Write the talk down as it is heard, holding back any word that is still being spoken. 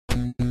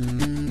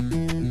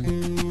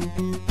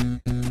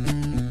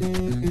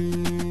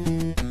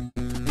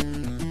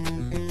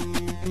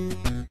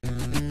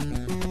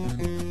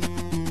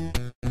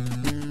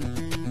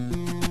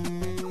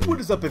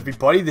up,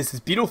 everybody? This is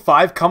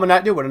Beetle5 coming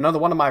at you with another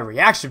one of my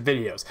reaction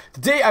videos.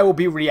 Today I will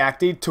be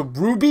reacting to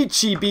RWBY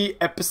Chibi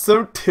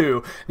Episode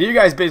 2. Now you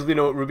guys basically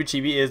know what RWBY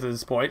Chibi is at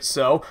this point,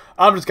 so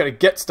I'm just gonna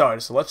get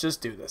started, so let's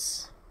just do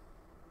this.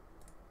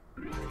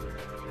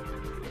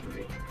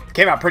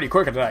 Came out pretty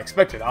quicker than I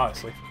expected,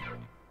 honestly.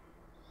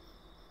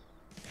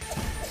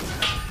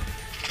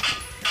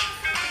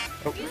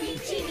 Oh.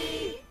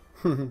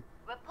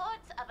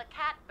 Reports of a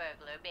cat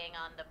burglar being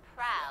on the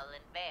prowl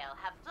in Vale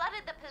have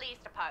flooded the police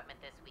department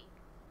this week.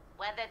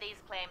 Whether these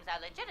claims are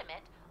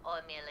legitimate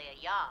or merely a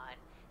yarn,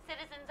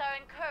 citizens are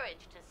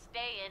encouraged to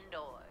stay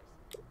indoors.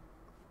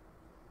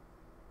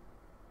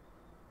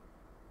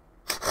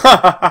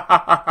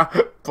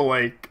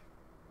 Blake.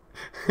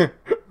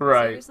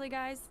 Right. Seriously,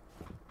 guys?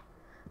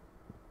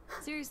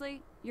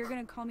 Seriously? You're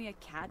gonna call me a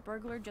cat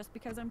burglar just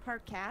because I'm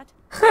part cat?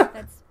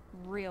 That's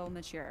real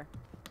mature.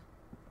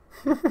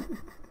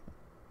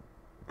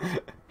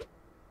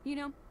 You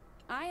know,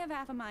 I have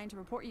half a mind to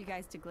report you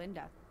guys to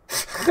Glinda.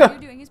 What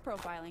you're doing is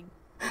profiling.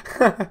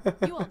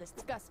 You all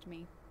disgust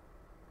me.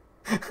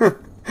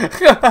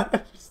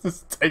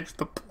 Just takes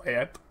the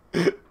plant.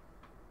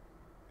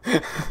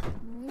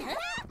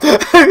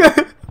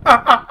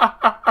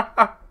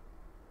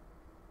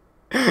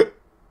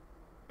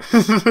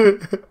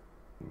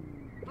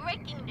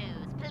 Breaking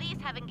news.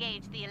 Police have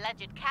engaged the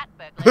alleged cat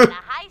burglar in a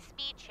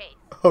high-speed chase.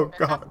 Oh, the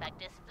God.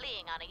 suspect is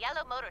fleeing on a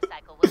yellow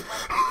motorcycle with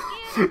what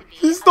appears to be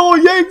He stole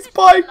Yang's a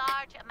bike!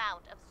 large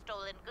amount of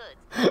stolen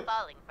goods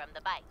falling from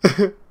the bike.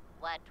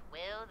 What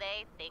will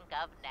they think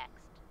of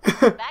next?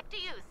 Back to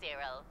you,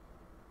 Cyril.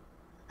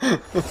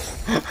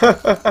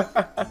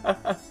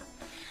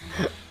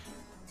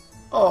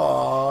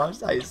 Aww,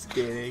 it's ice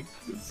skating.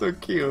 It's so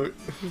cute.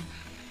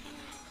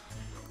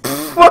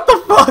 What the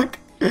fuck?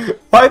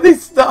 Why are they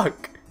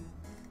stuck?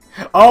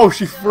 Oh,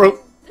 she froze.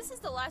 This is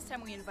the last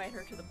time we invite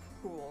her to the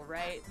pool,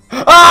 right?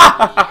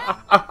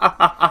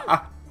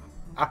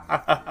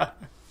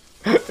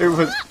 It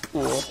was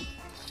cool.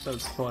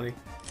 That's funny.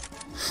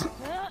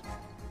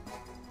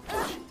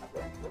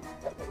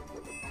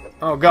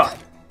 Oh god.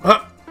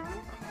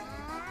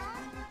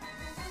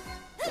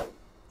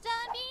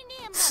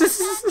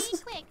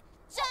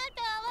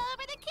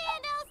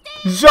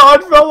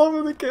 John fell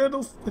over the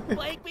candlestick.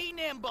 Blake, be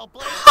nimble.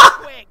 Blake, be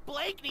quick.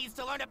 Blake needs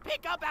to learn to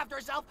pick up after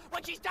herself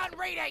when she's done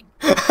reading.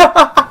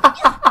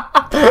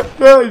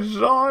 Yeah,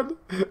 John.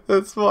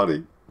 That's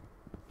funny.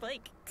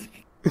 Blake,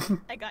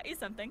 I got you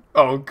something.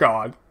 Oh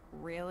god.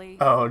 Really?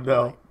 Oh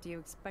no. What, do you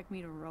expect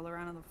me to roll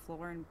around on the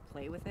floor and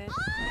play with it?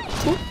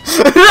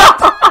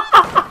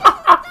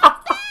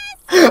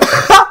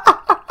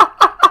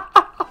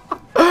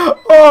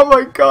 Oh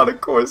my god, of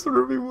course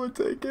Ruby would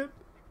take it.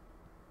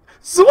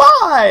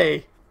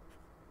 Zwei!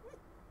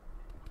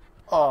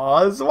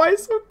 Aw,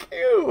 Zwei's so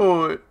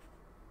cute.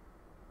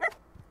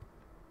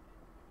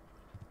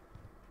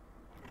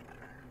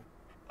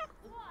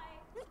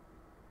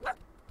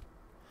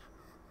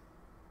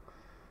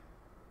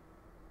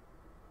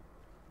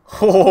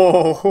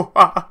 Oh.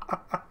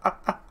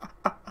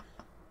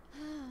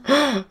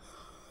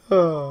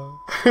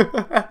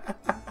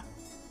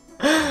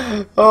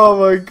 Oh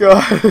my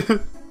god.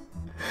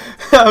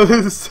 That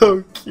was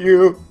so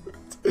cute.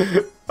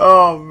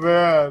 Oh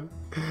man.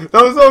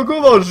 That was so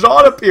cool though.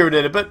 Jean appeared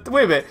in it, but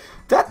wait a minute.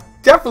 That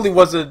definitely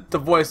wasn't the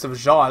voice of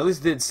Jean. At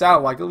least it didn't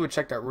sound like it. Let me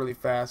check that really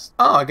fast.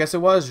 Oh, I guess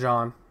it was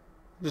Jean.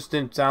 Just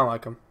didn't sound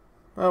like him.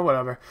 Oh,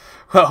 whatever.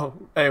 Well,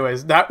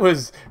 anyways, that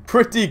was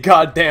pretty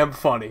goddamn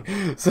funny.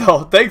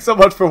 So, thanks so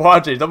much for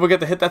watching. Don't forget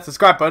to hit that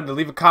subscribe button to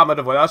leave a comment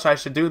of what else I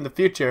should do in the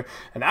future.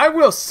 And I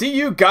will see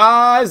you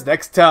guys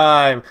next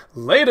time.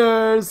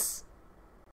 Laters!